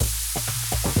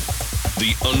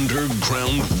The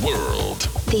Underground World.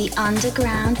 The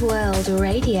Underground World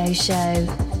Radio Show.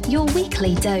 Your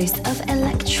weekly dose of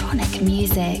electronic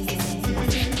music.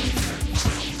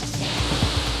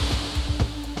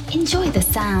 Enjoy the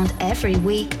sound every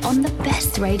week on the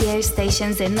best radio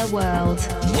stations in the world.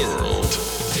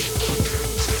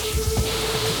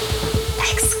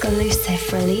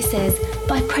 Exclusive releases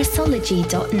by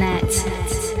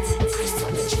Pressology.net.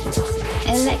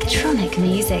 Electronic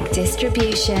music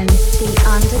distribution. The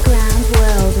Underground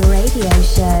World Radio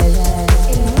Show.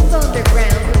 El Mundo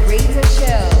Underground Radio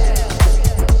Show.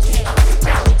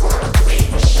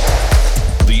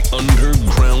 The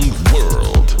Underground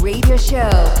World Radio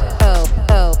Show.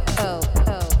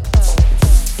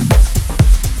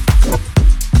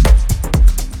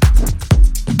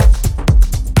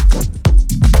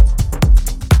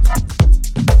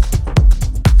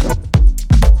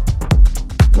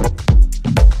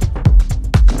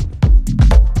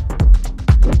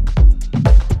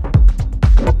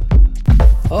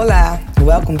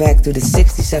 Welcome back to the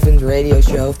 67th radio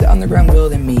show of The Underground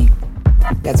World and me.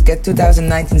 Let's get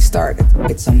 2019 started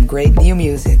with some great new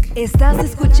music. Estás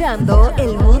escuchando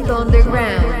El Mundo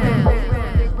Underground.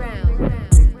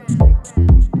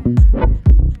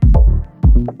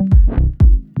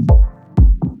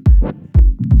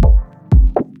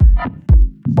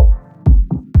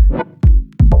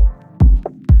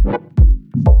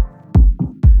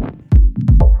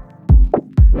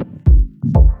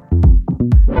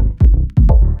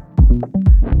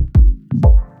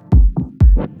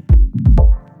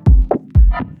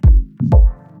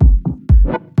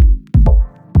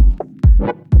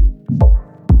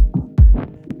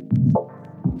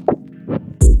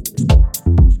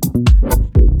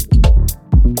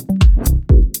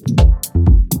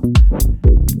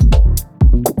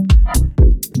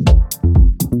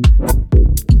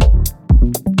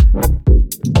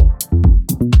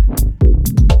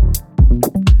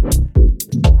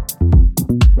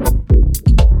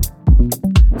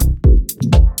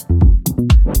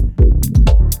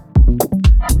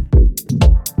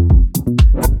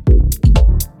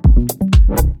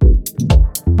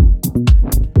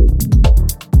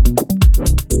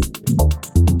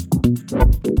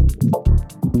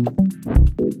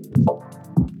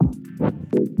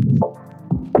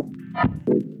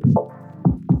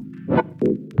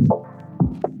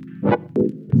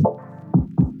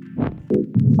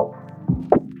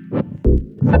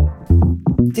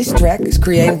 This track is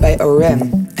created by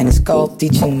Orem and is called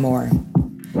Teaching More.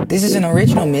 This is an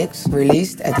original mix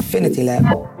released at Affinity Lab.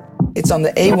 It's on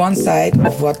the A1 side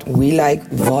of What We Like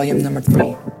Volume Number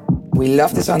 3. We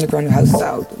love this underground house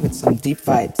sound with some deep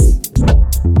vibes.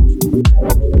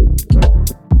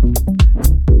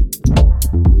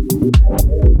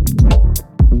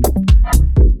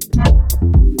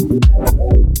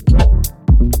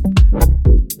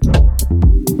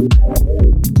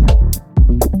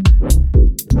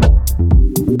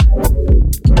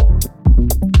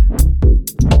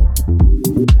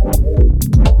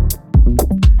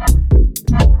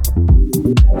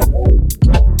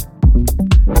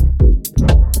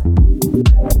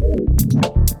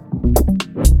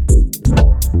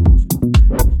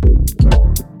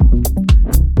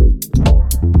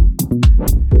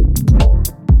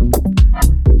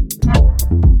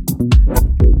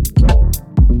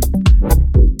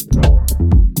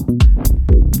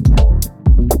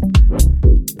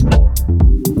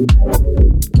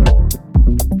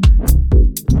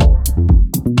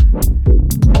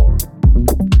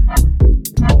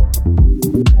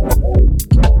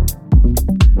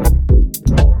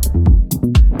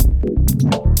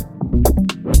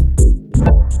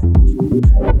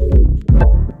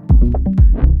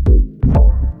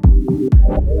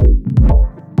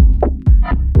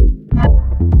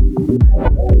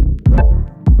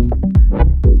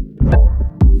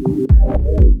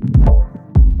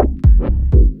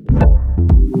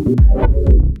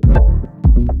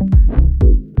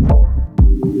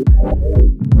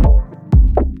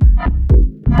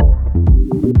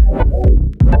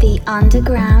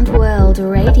 Underground World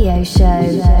Radio Show.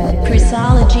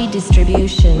 Pressology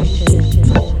Distribution.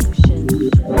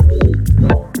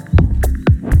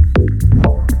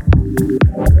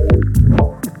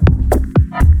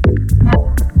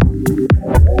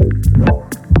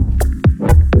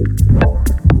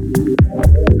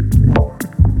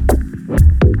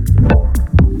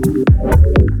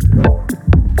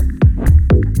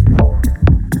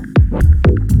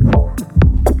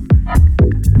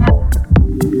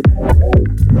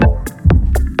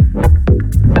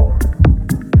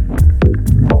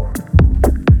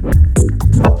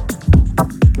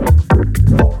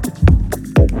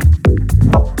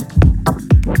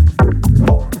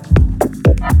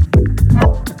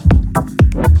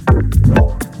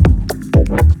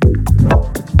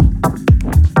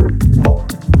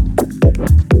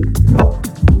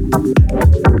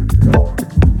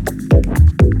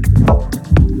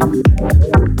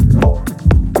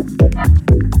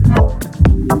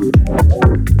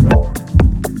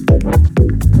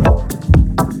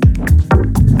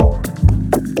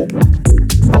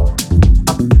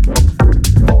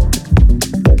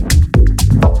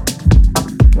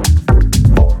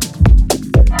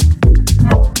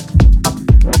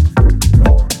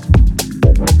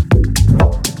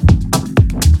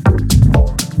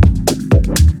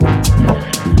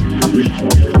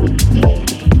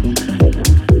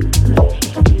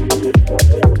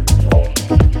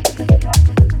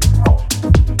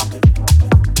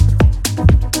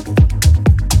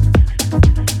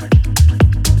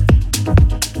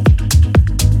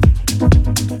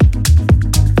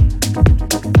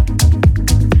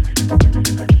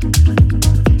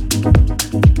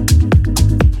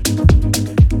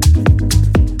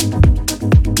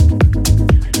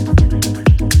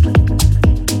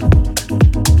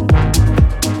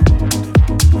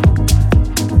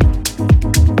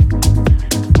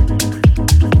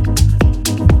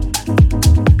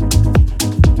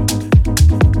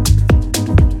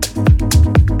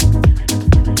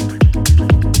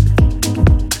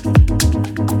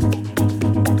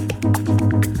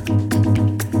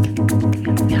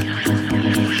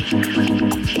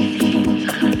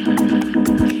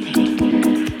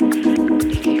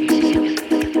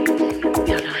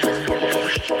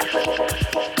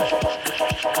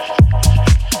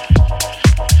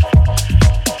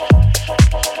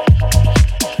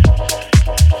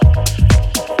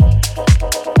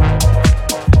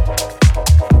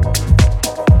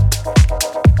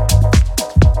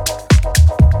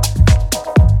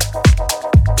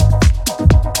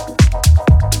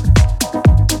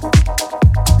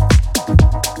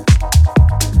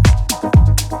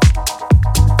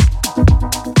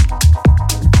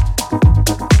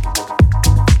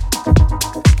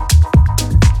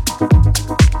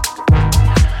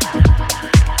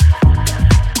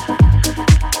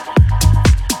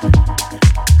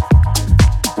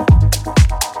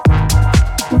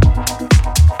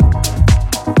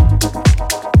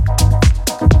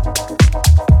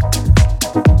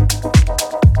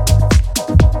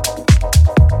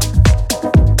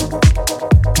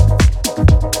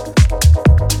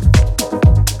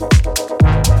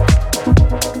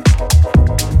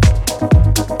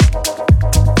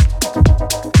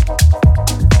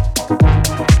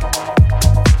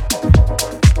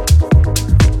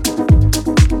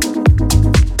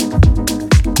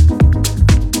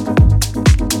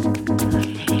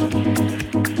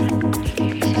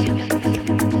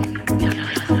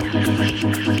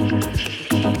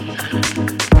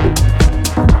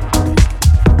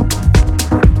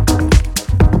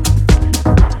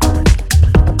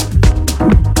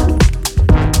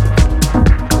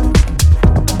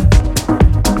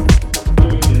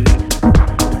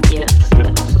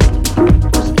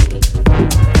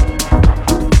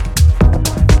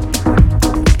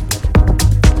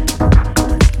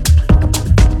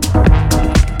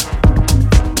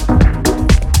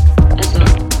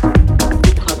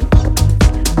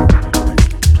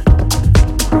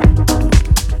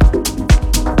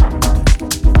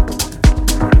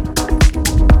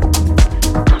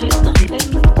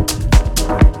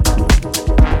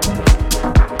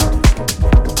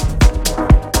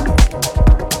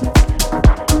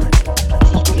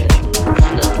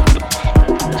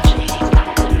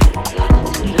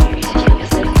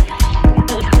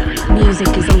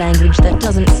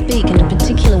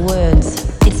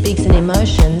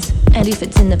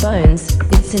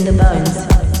 in the bones.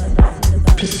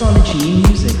 Pressology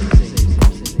music.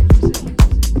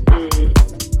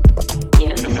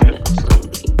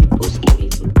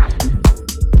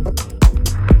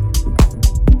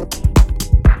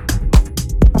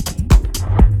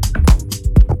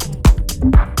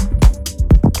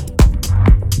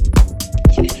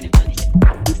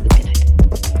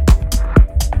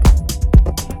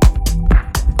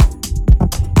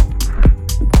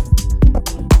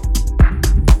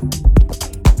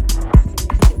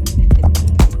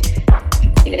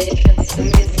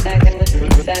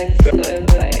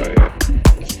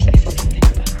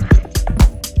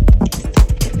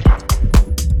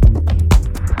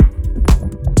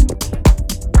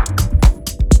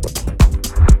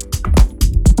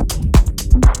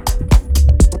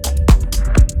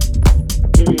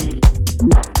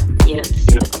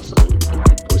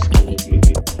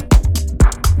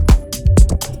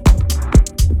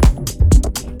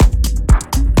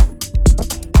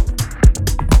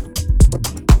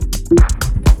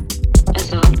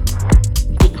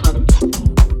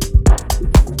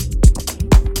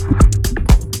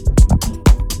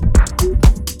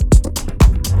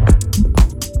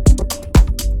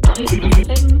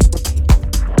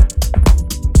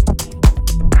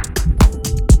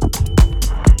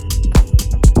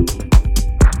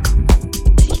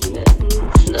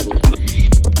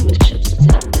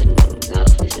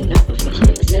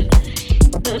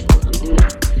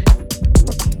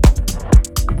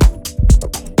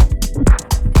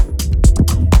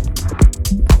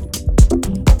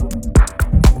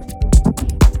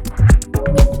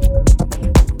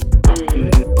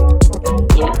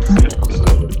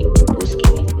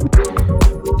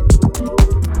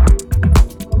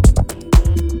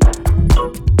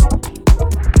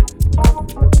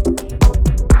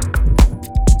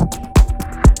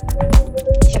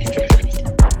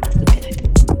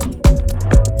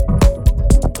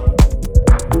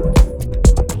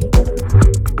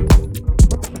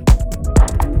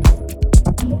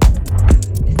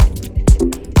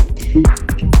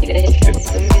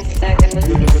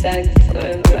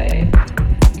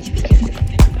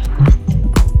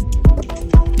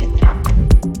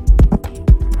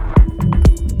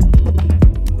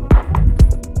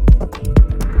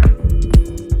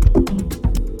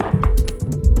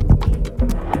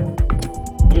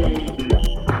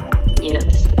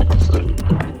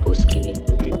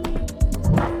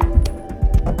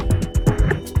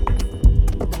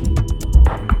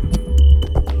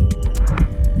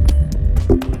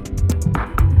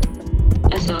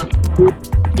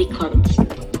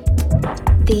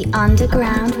 The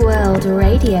Underground World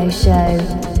Radio Show.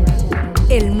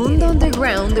 El Mundo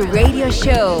Underground Radio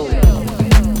Show.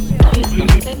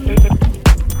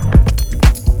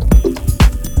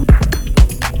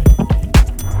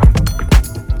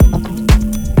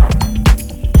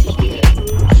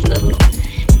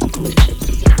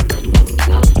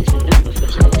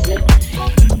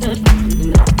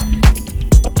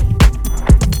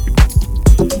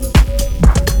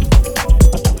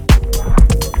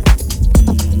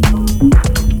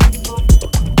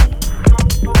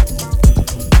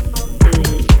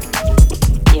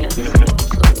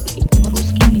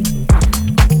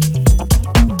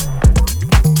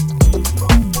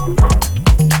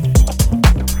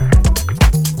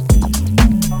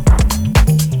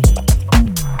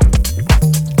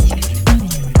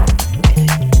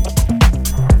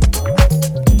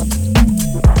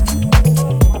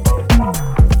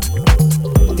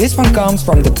 This one comes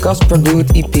from the Gospel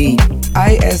Good EP.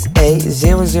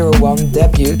 ISA001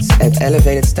 debuts at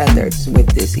elevated standards with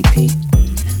this EP.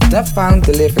 Dubfound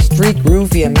delivers 3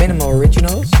 groovy and minimal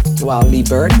originals, while Lee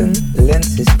Burton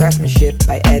lends his craftsmanship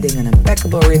by adding an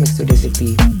impeccable remix to this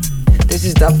EP. This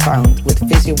is Dubfound with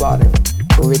Fizzy Water,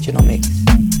 original mix.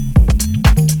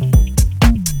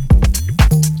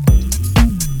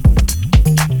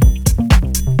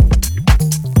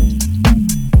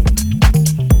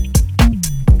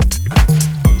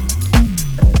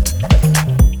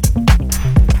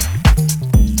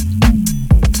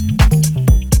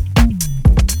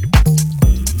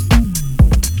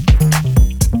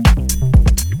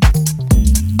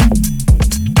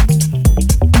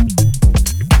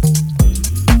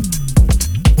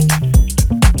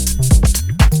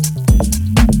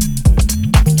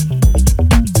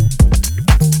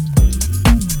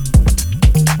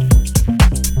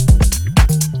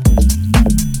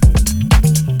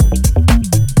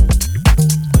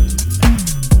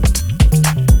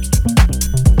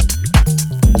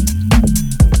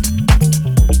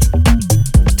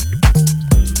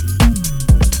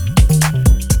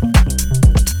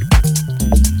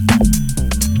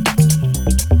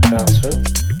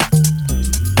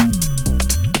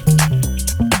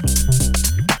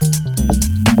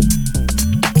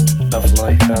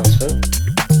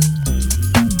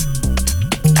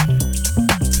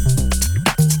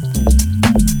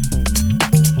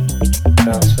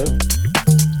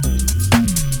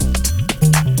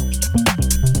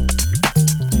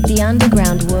 The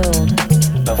underground world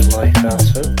of life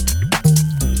also.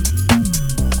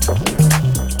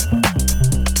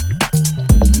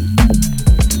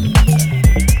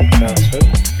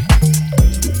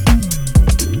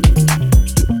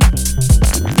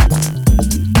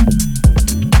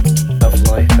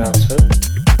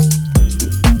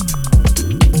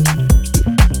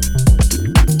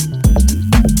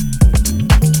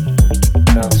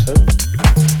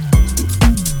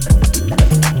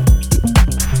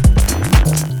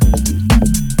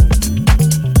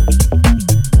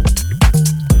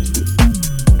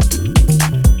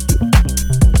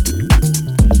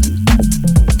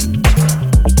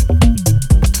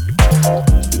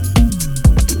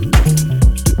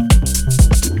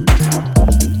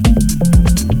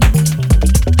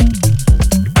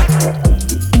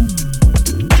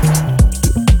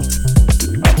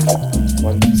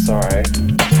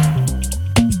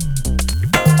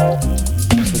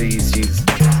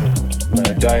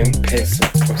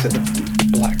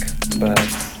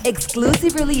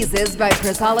 Exclusive releases by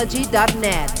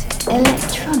Pressology.net.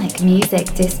 Electronic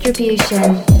music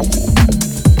distribution.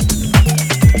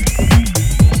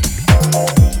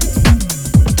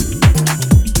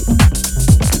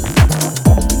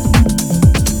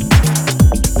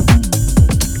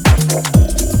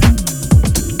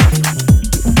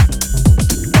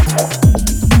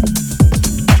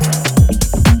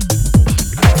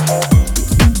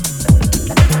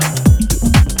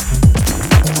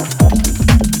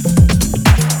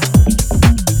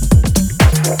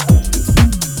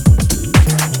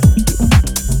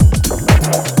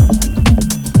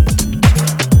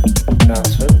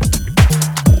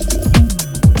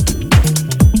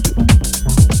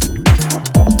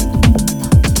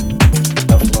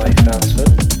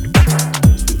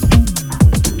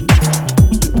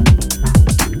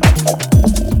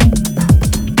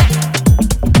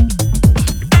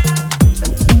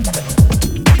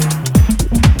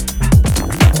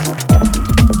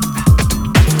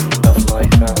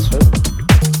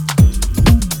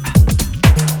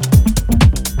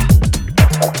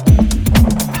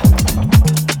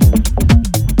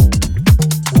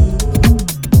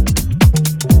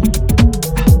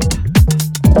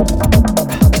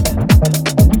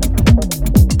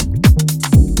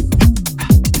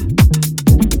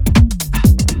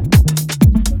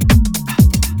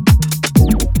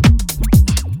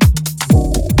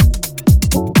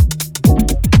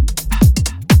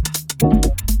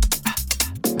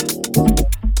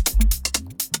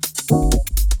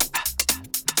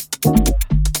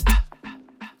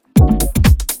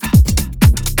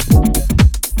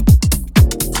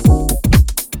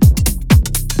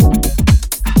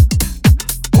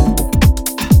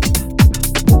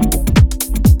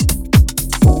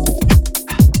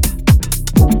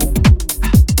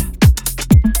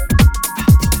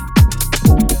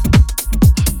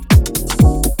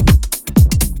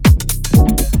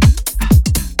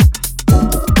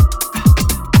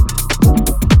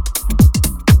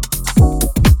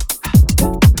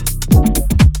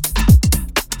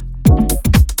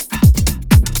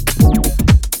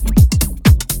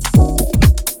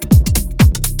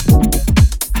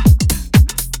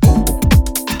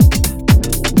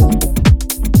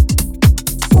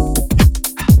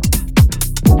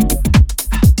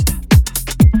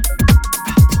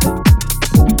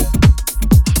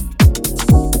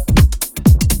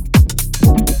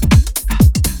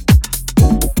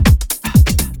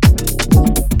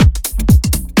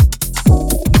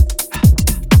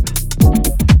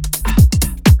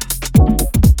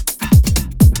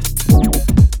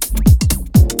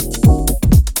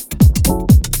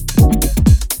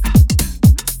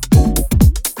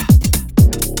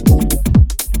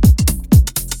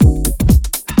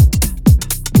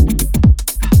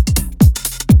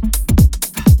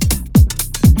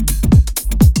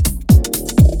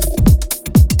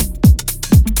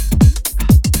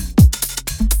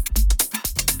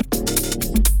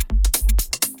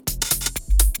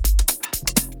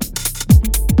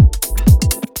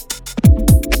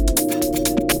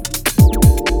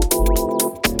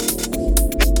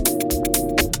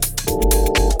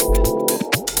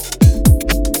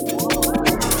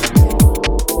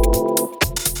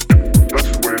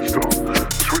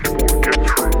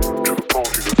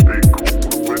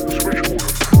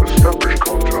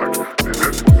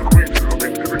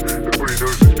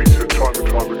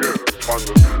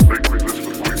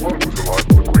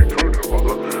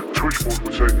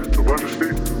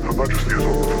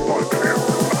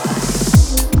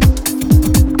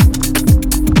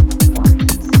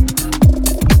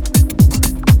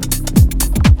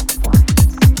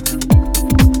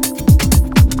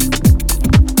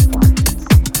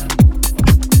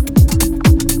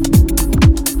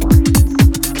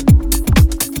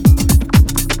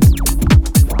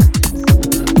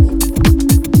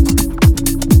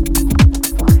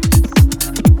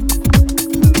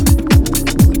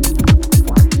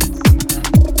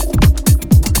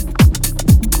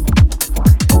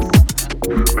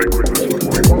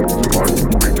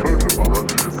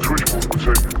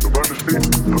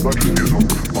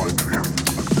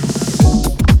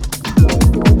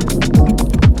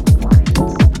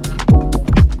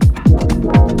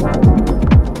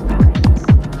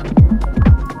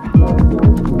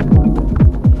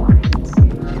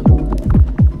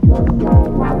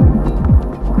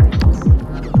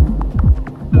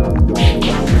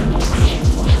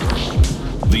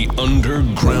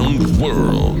 Underground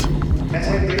World.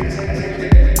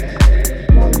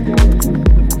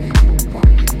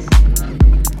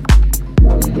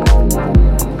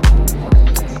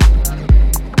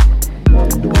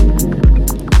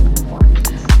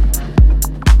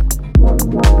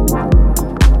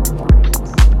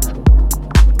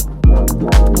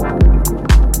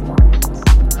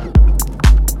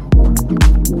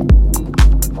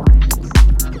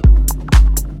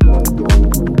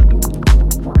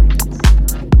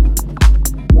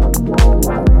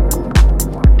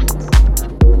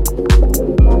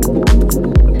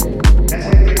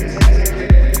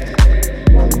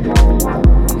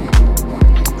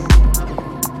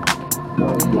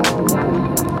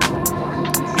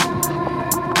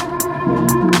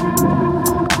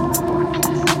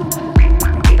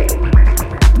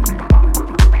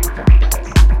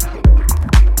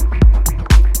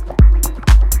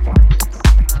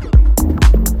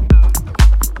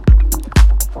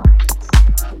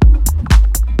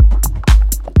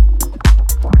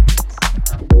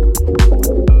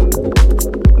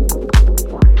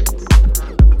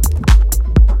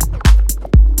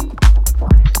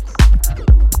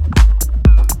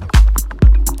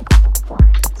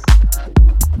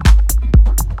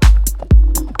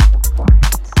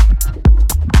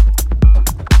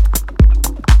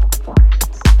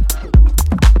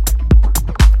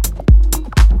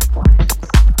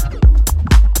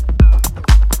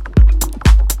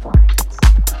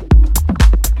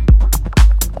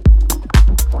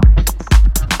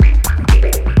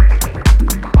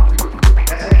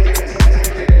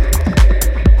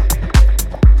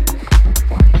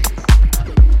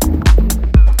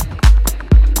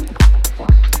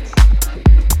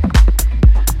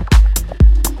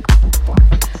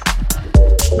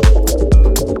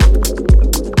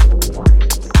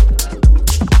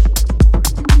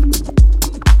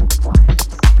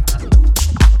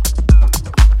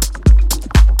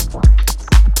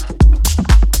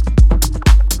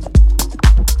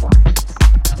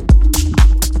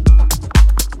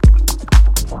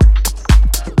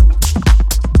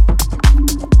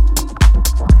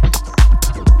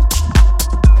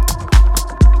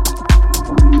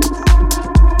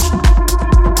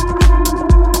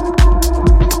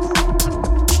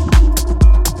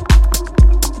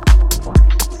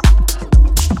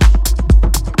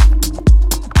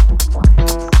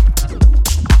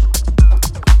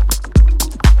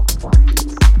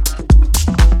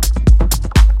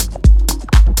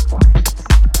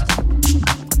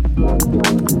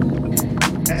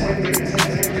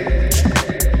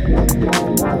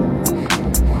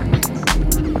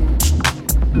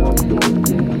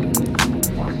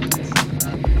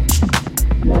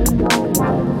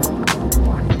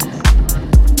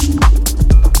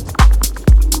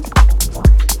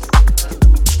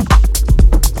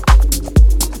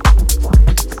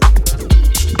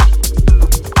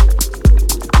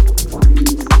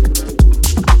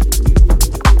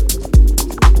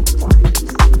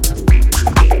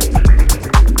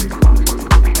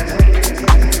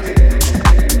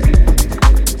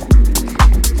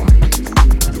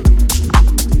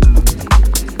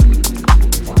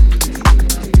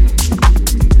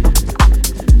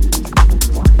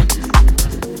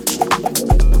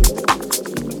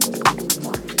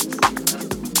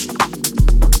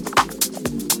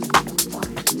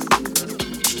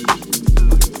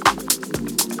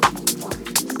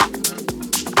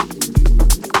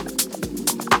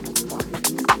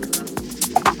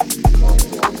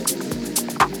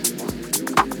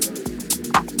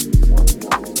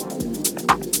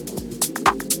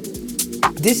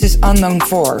 This is Unknown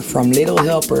 4 from Little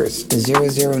Helpers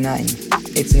 009.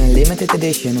 It's an limited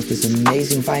edition of this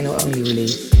amazing vinyl only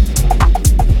release.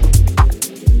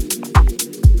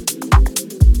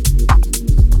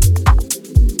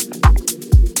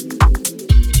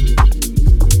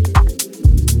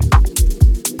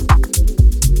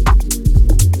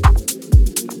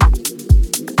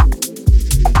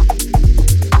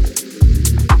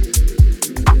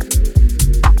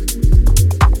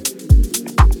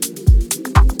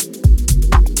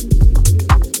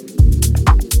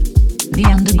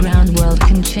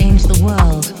 Change the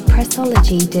world.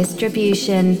 Pressology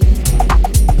distribution.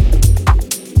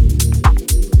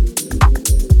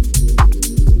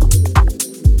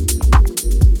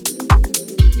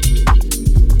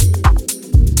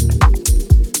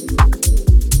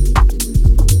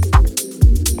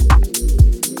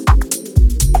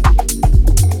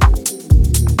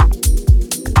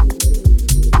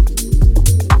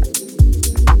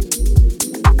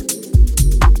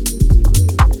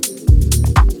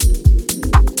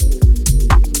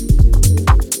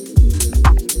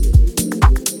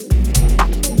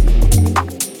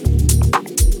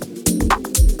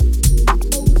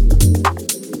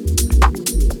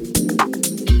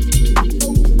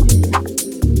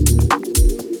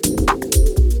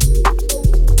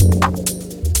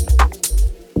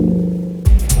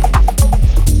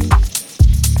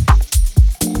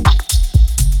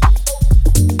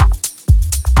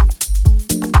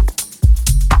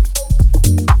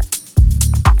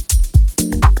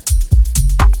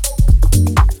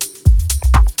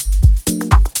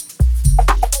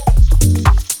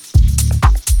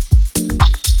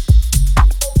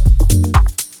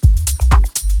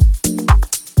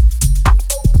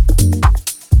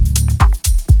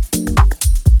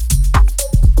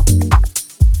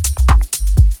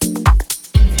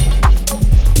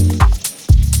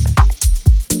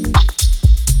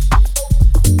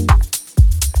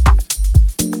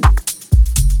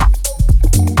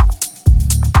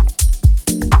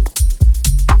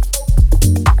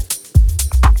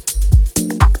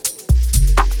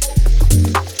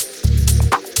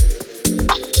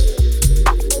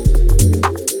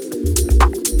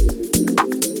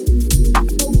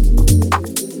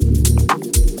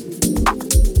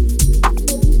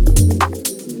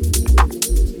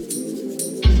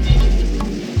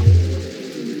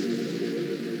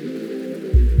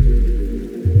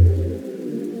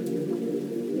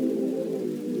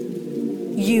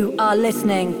 You are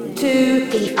listening to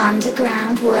The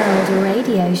Underground World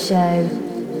Radio Show.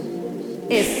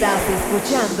 Estás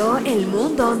escuchando El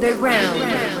Mundo Underground.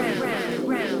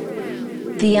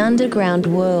 The Underground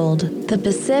World, the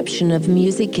perception of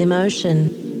music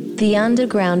emotion. The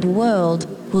Underground World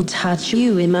will touch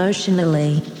you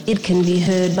emotionally. It can be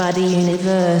heard by the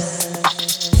universe.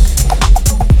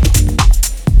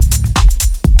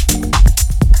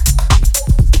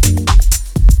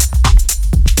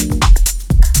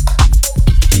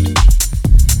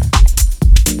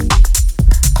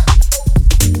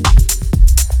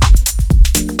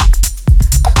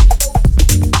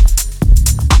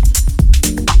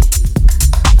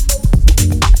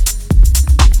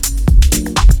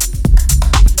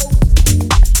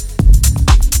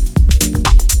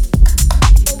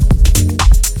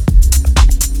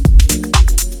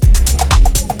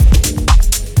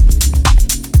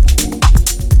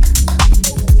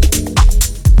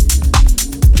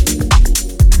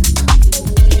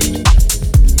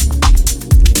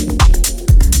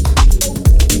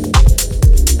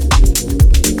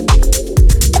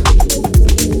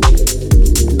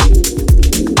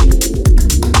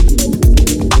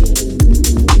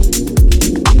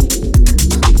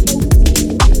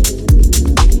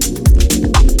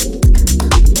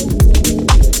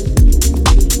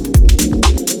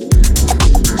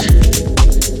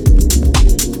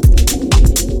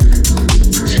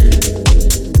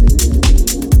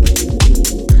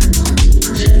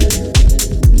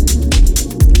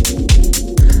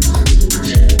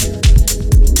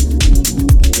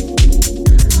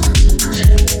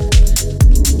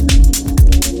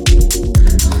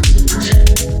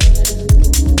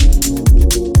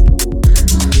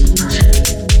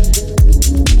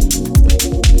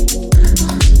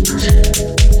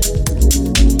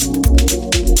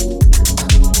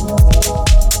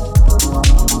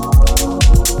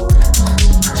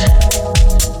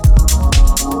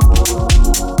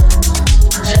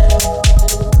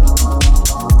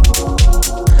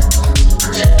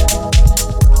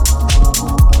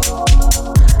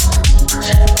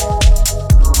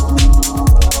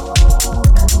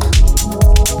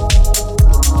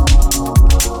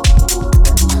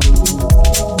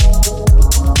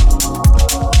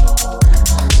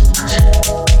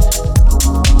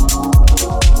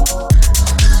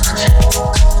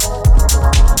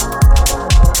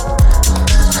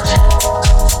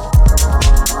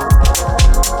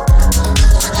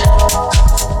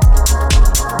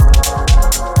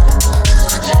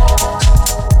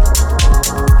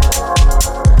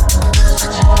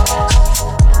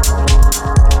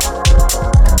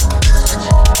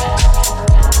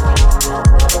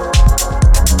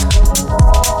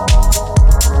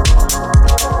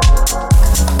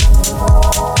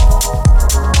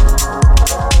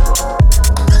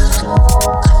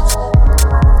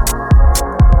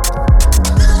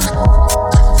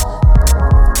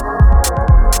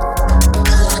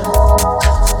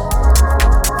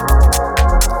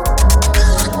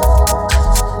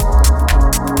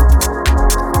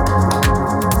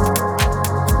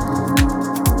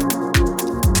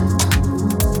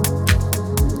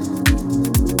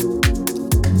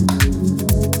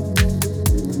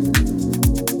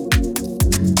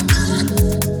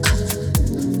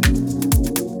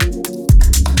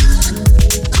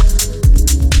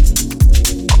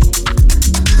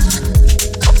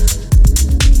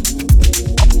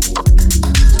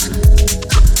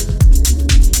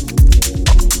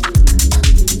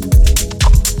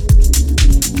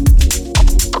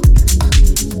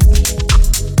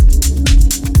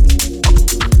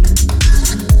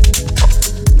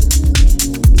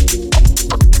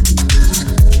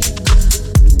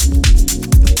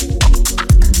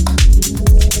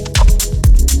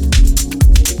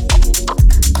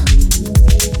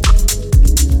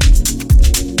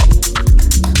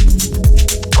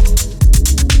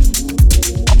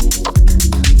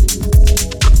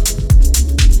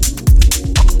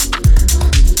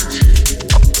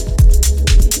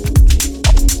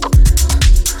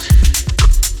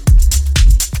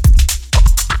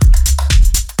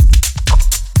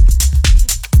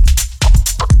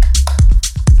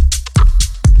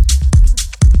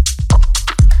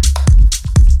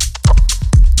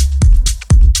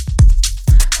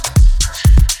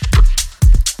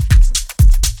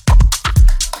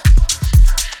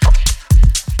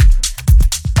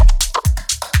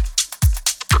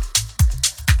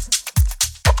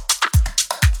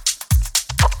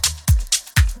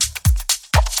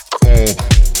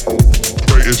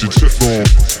 is your Teflon.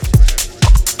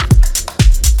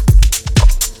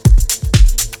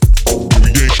 We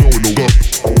ain't showing no love.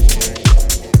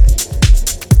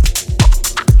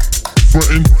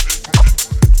 Frontin',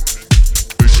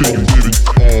 say you living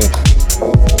on,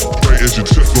 right as your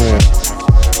Teflon.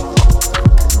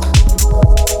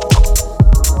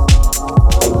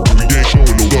 We ain't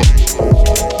showing no love.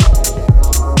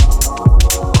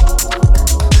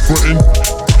 Frontin',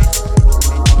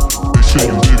 they say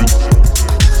you living.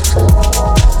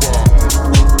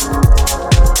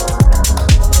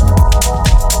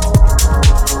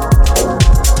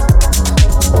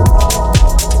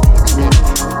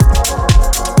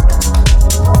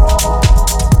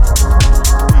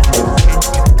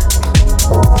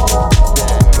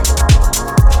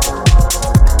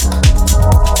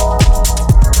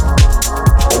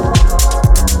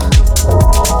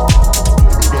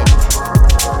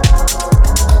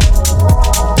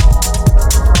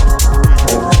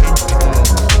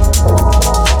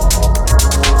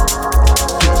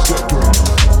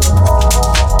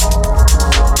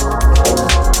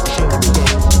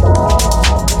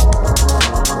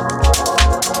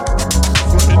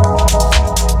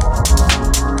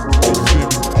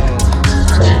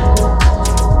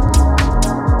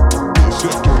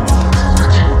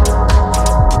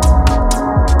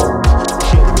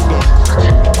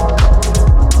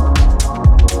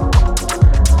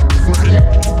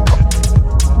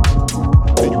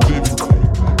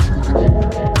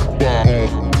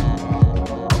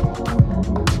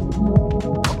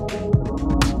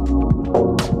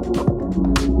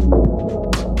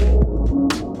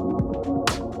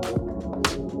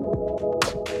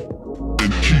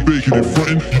 Baking and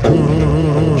frontin',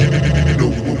 you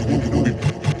know,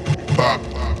 pop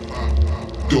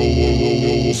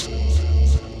goals,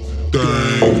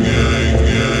 dang,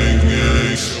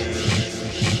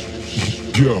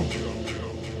 yo.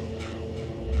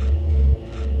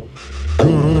 You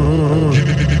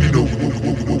know,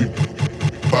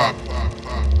 pop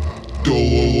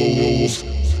goals,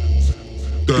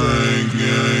 dang,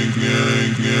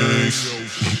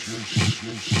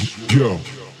 yo.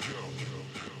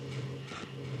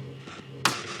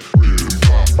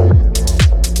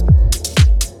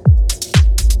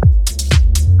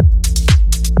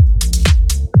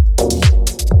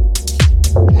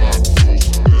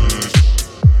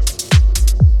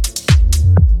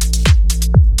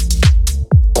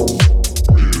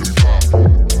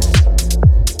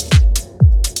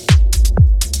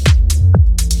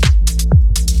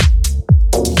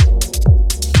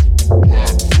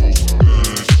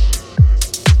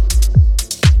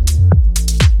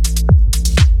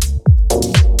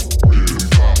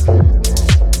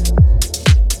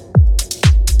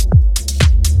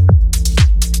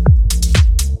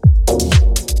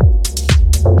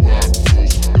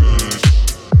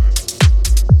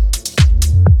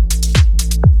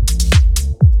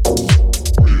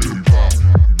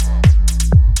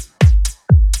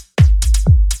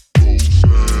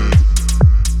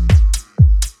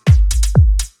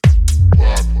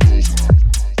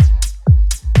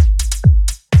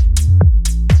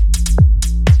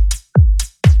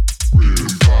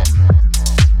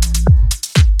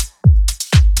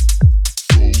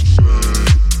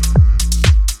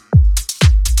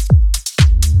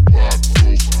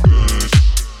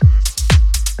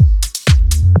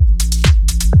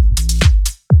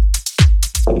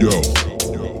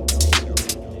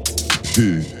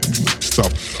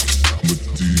 Stop with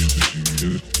these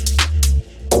shit.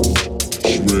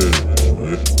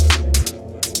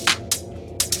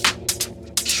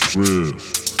 Shred.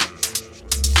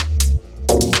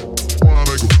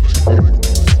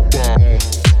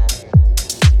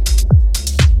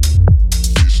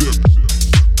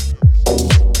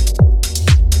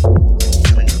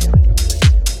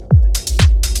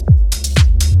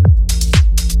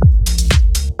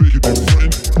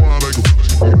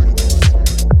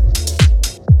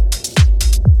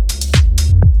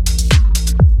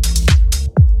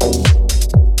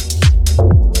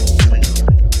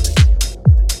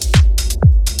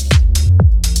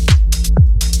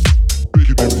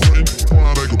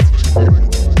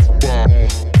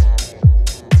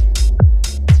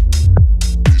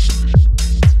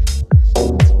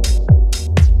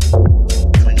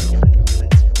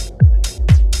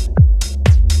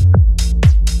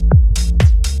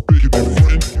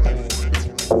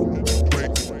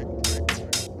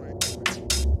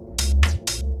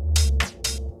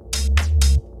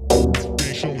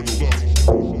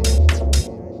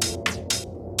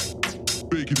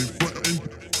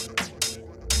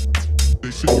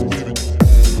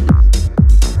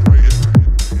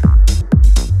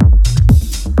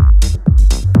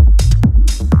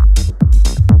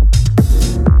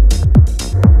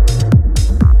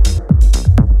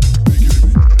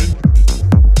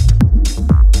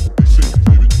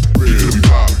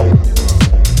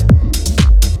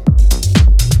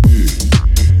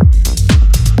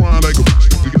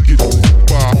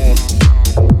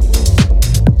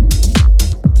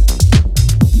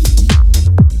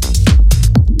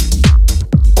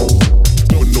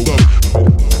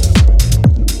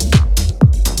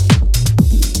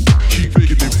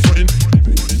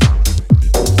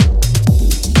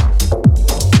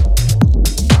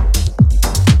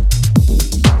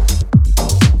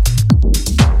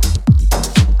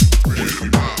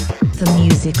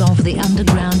 music of the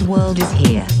underground world is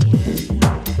here.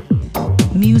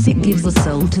 Music gives a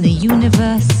soul to the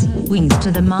universe, wings to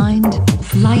the mind,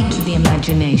 flight to the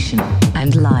imagination,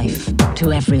 and life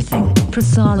to everything.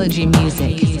 Pressology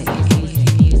music.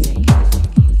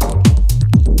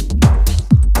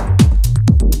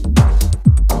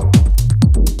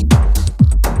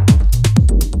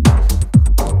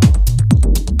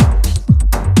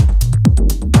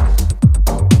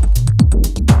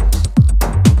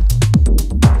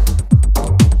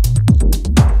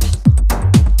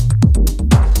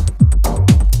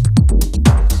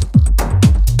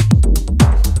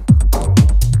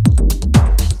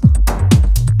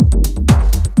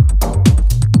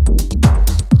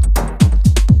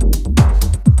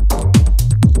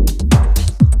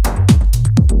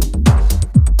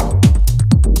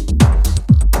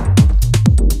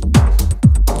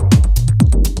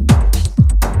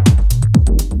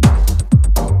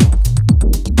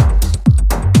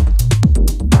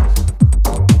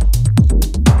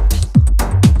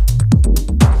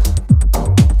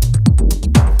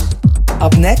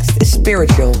 Up next is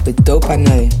Spiritual with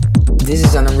Dopaneu. This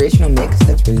is an original mix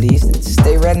that's released at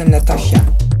Stay Random Natasha.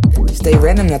 Stay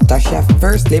Random Natasha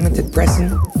first limited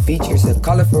pressing features a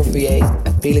colorful V8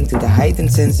 appealing to the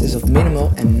heightened senses of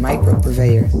minimal and micro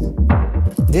purveyors.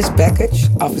 This package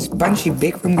offers punchy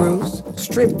big room grooves,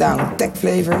 stripped down tech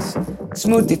flavors,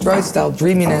 smooth Detroit style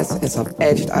dreaminess and some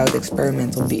edged out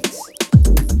experimental beats.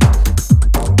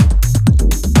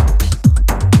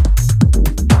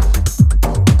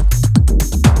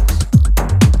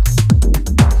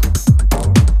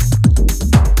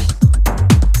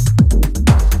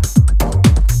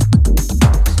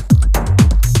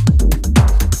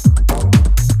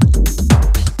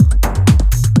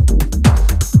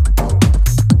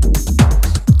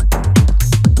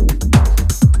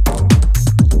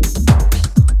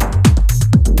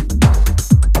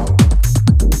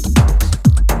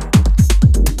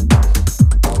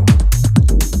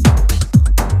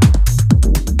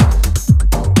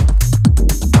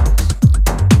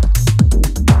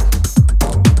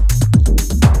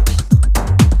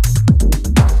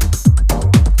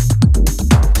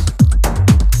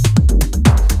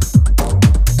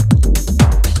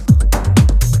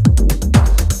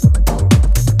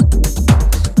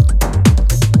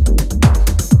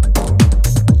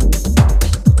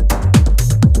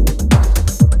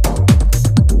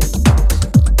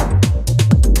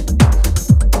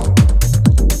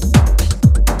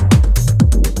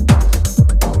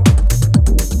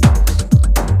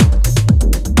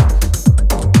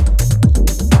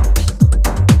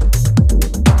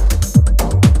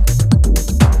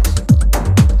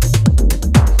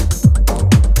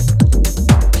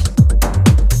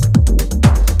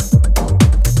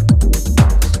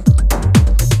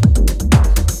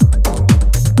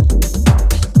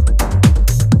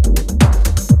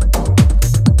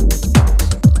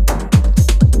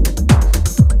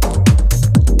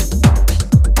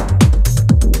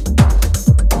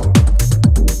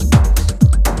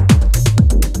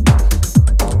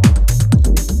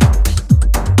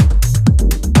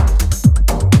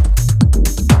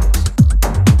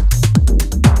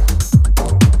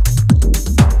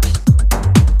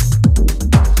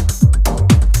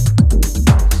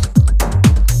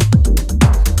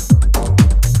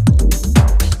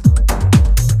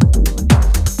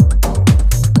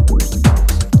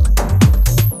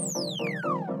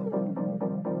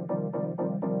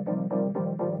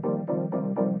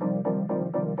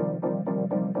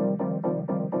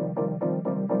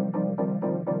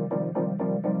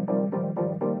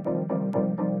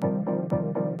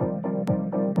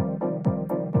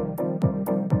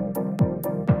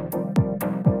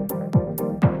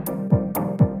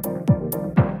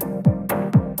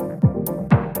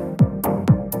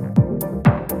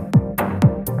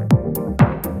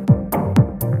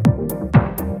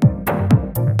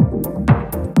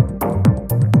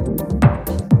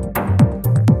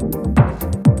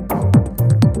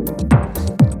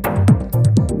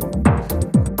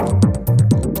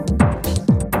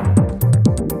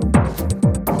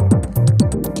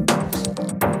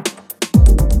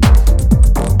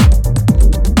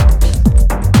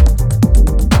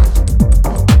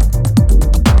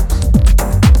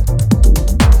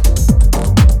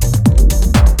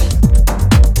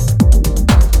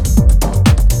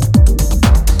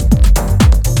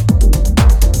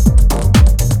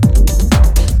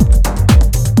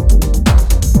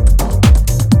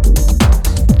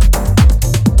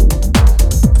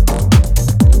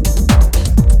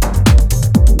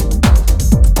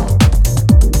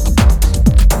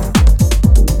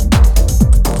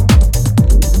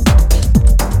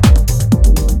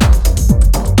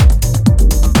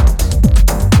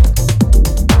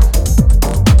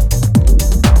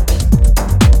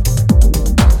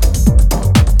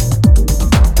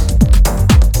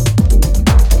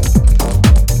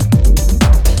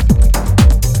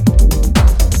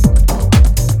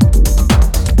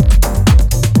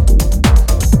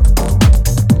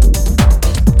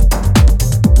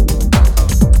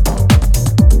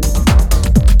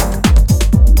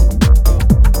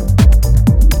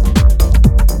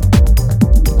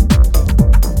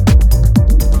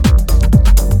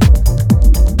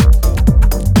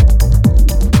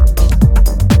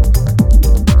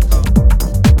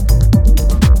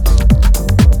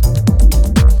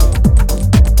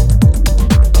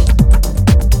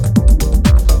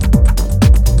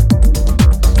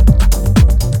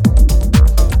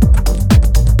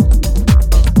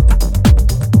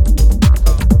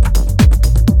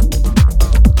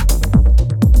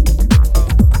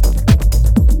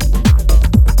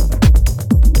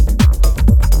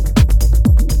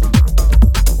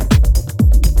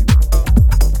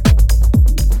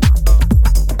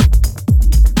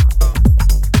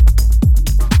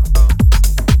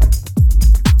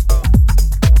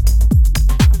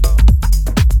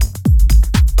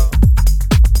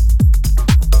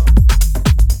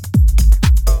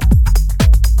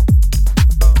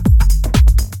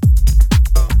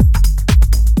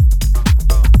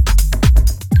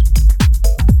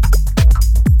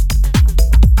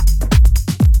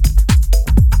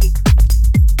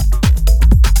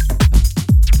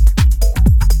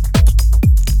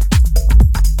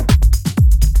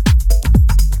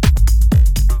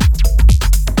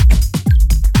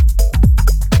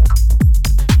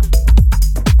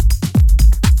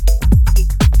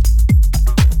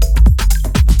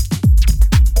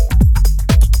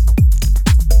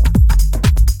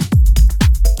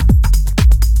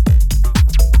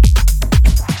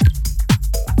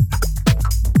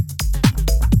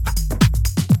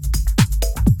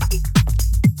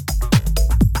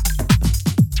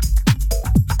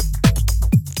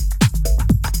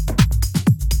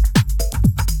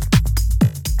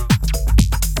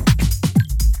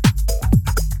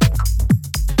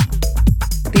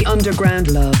 underground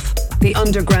love, the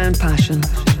underground passion,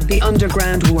 the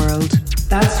underground world.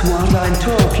 That's what I'm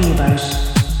talking about.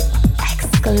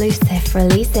 Exclusive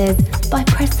releases by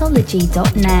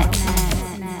Pressology.net.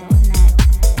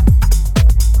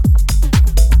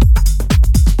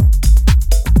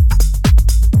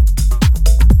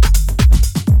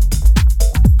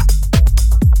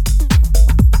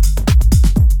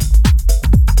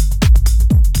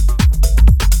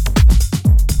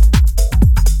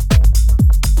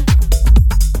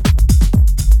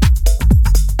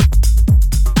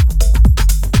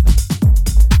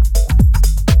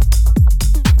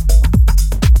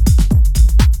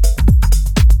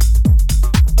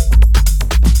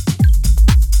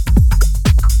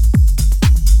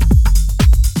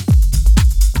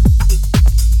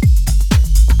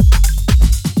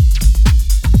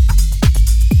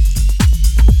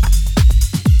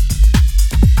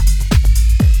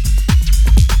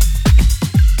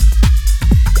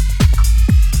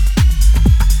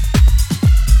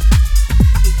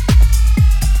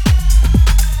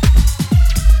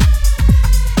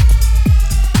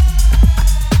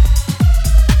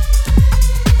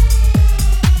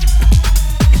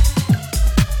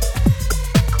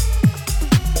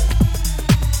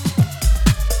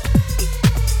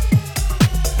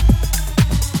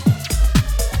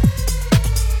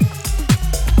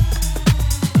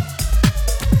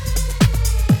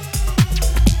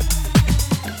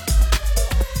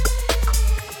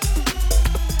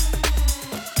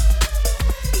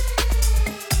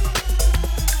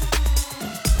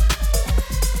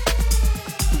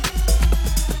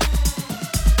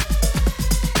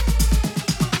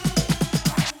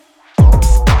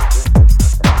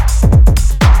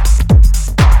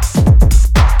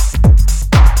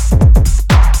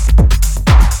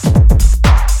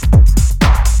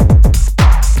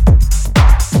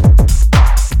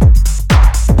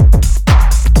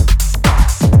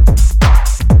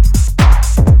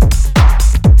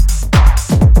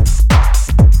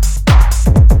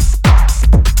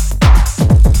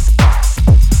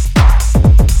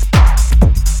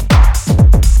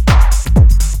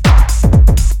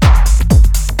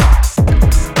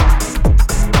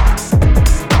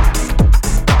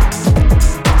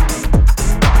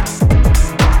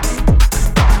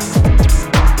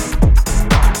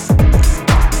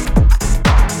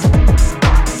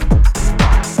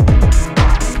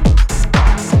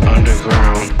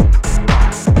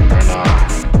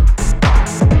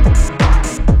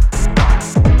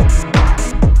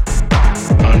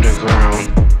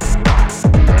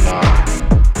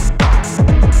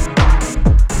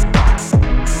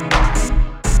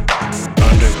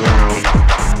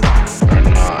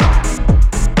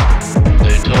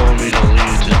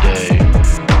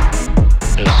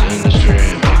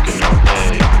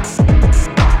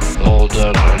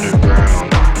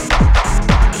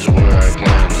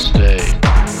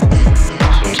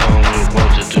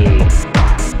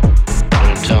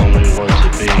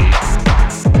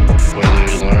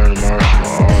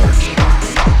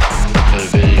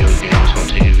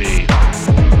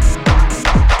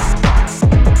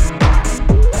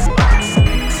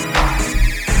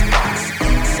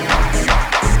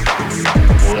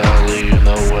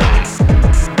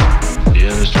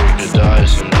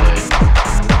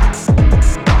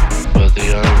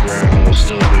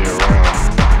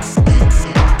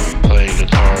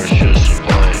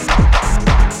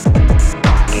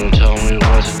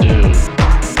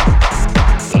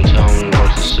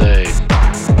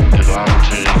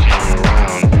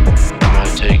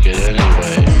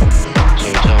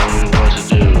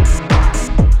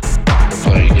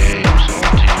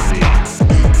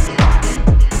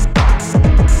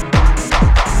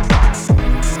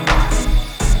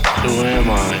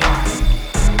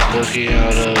 Looking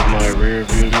out of my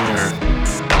rearview mirror,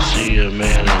 I see a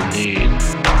man in need.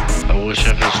 I wish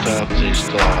I could stop these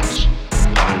thoughts.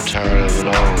 I'm tired of it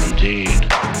all indeed.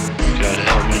 God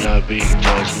help me not be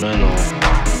judgmental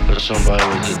of somebody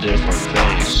with a different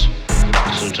face.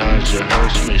 Sometimes it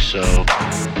hurts me so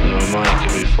that my mind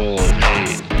can be full of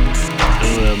hate.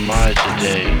 Who am I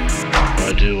today?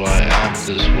 Why do I act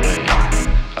this way?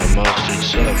 I must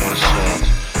accept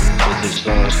myself. With these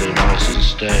thoughts they mustn't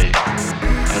stay.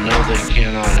 I know they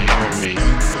cannot hear me.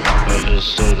 I feel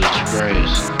so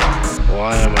disgraced.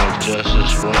 Why am I just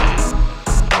this way?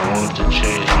 I want to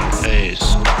change my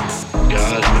pace.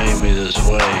 God made me this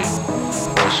way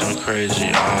for some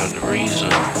crazy odd reason.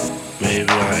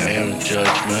 Maybe I am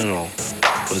judgmental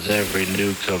with every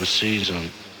new come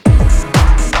season.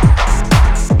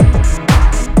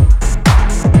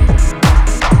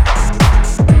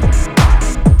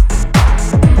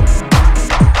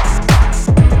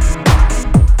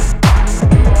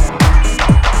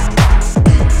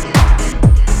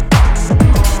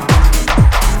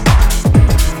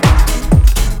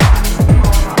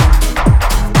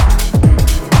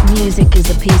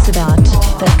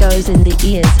 that goes in the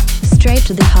ears, straight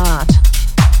to the heart.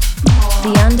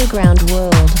 The Underground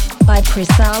World, by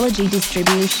Pressology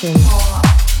Distribution.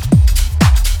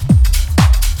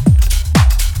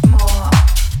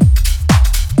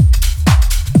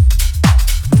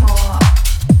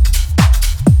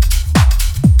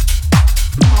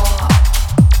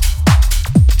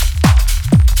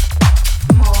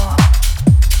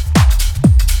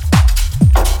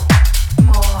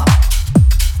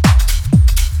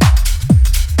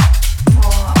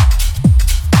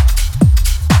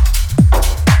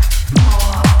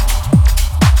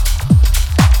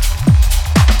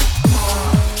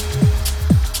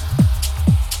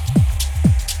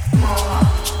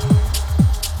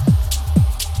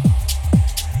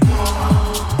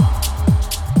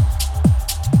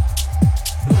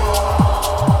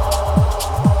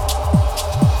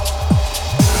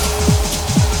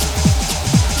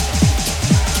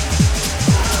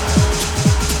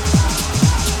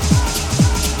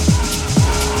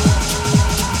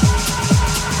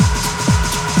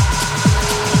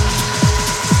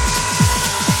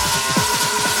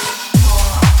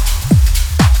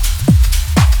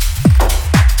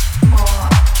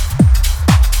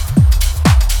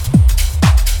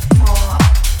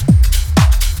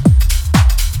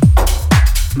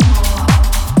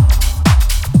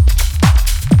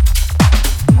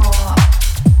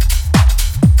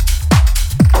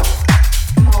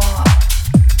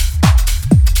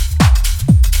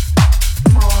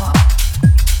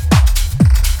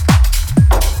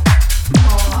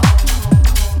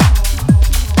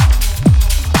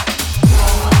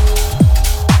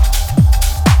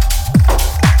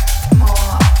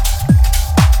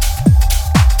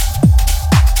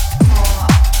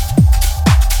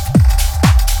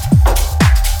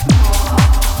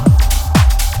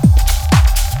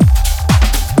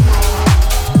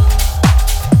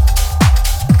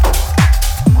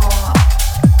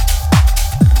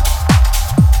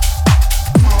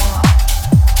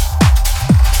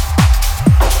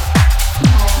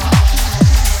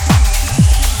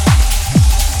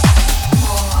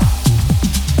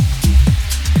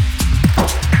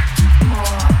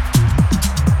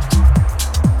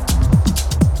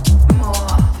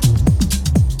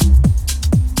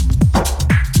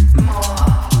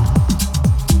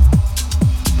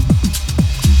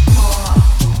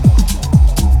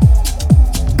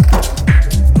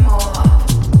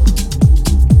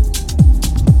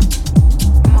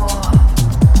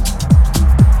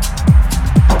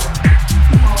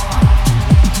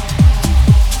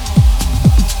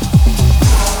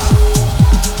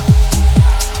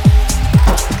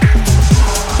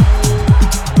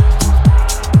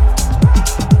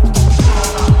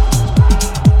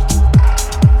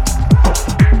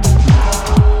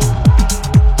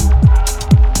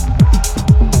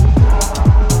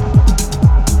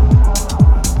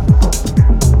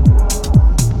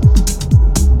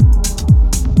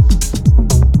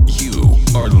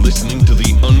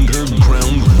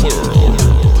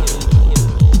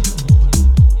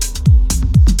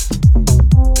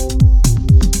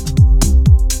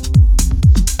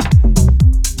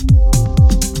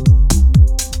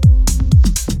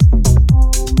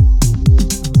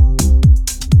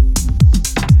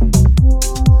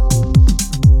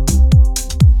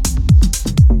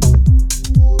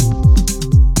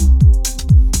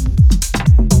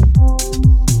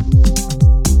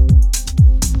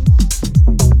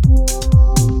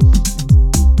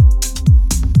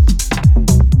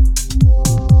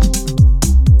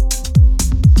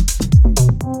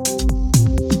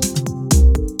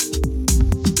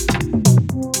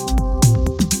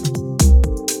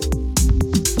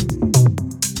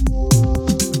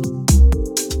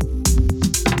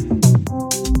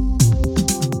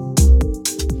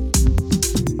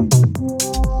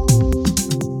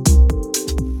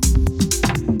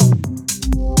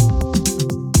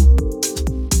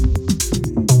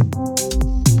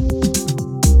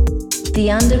 The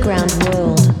Underground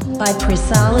World by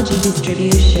Pressology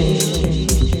Distribution.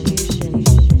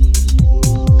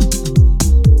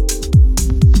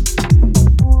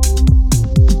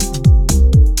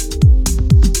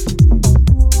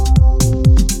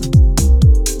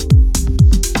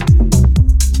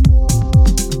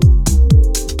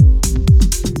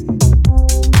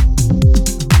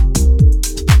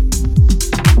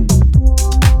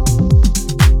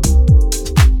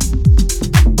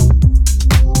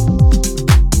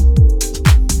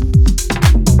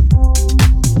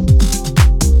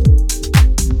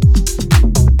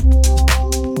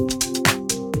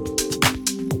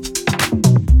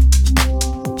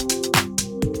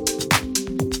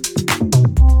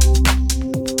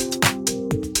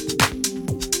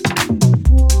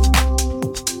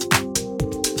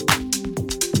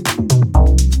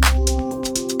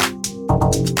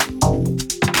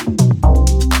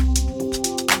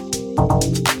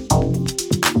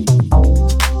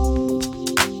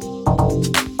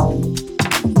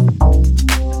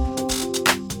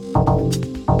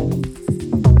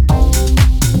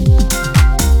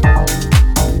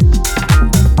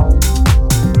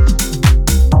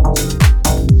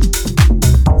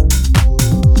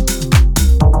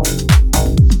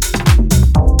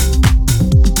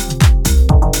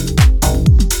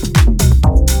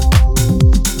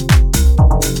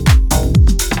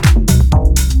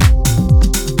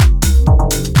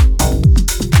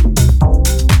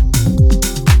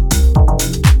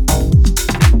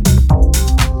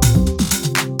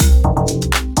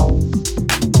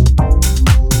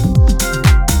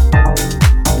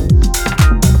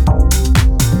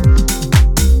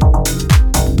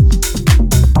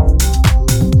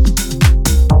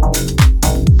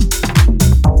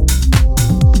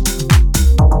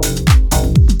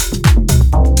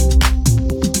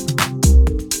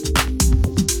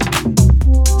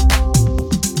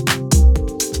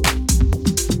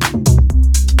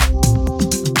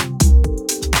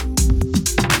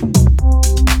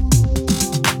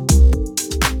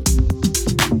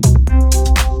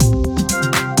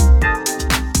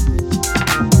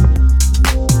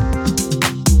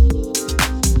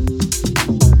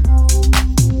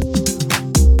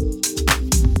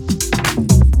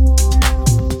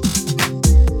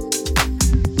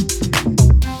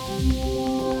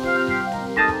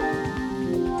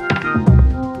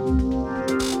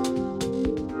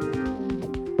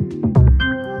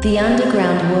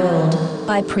 Underground World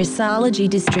by Pressology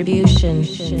Distribution.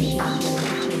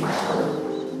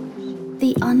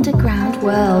 The Underground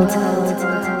World.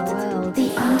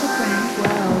 The Underground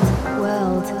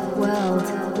World.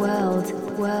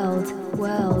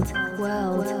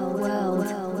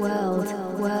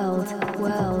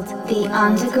 The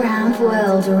Underground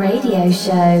World Radio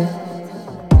Show.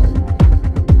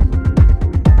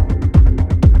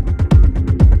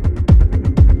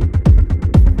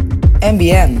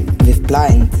 MBN with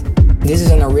Blind. This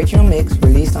is an original mix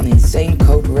released on Insane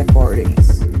Code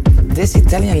Recordings. This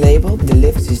Italian label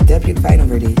delivers his debut vinyl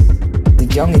release. The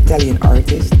young Italian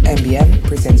artist MBN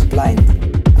presents Blind,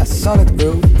 a solid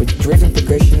groove with driven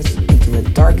percussions into a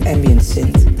dark ambient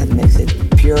synth that makes it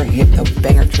a pure hypno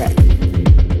banger track.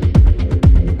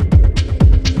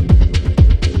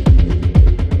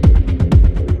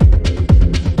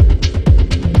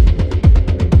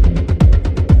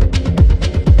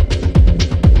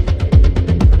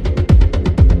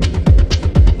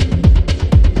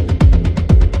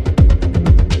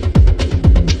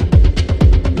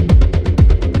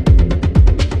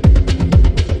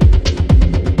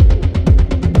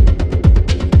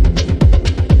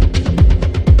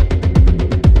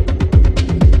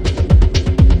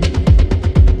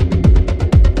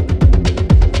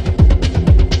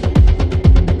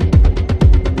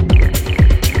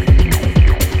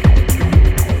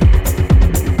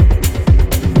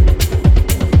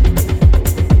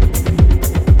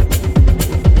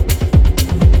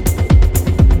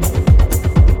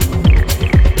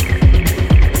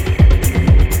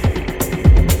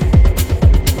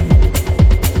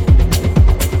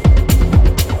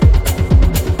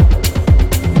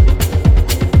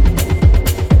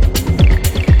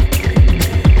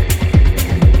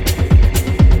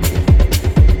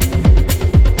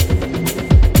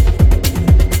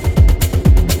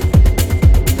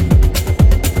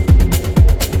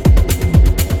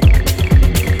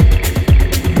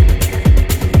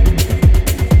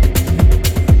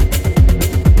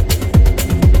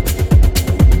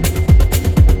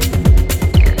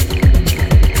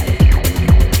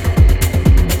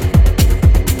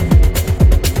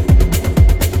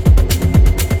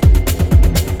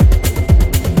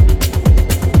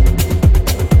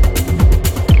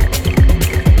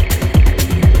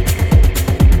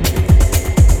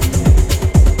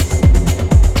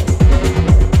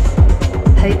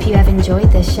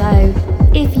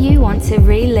 To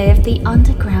relive the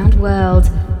underground world,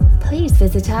 please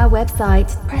visit our website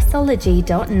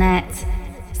pressology.net.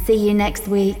 See you next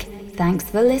week. Thanks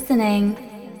for listening.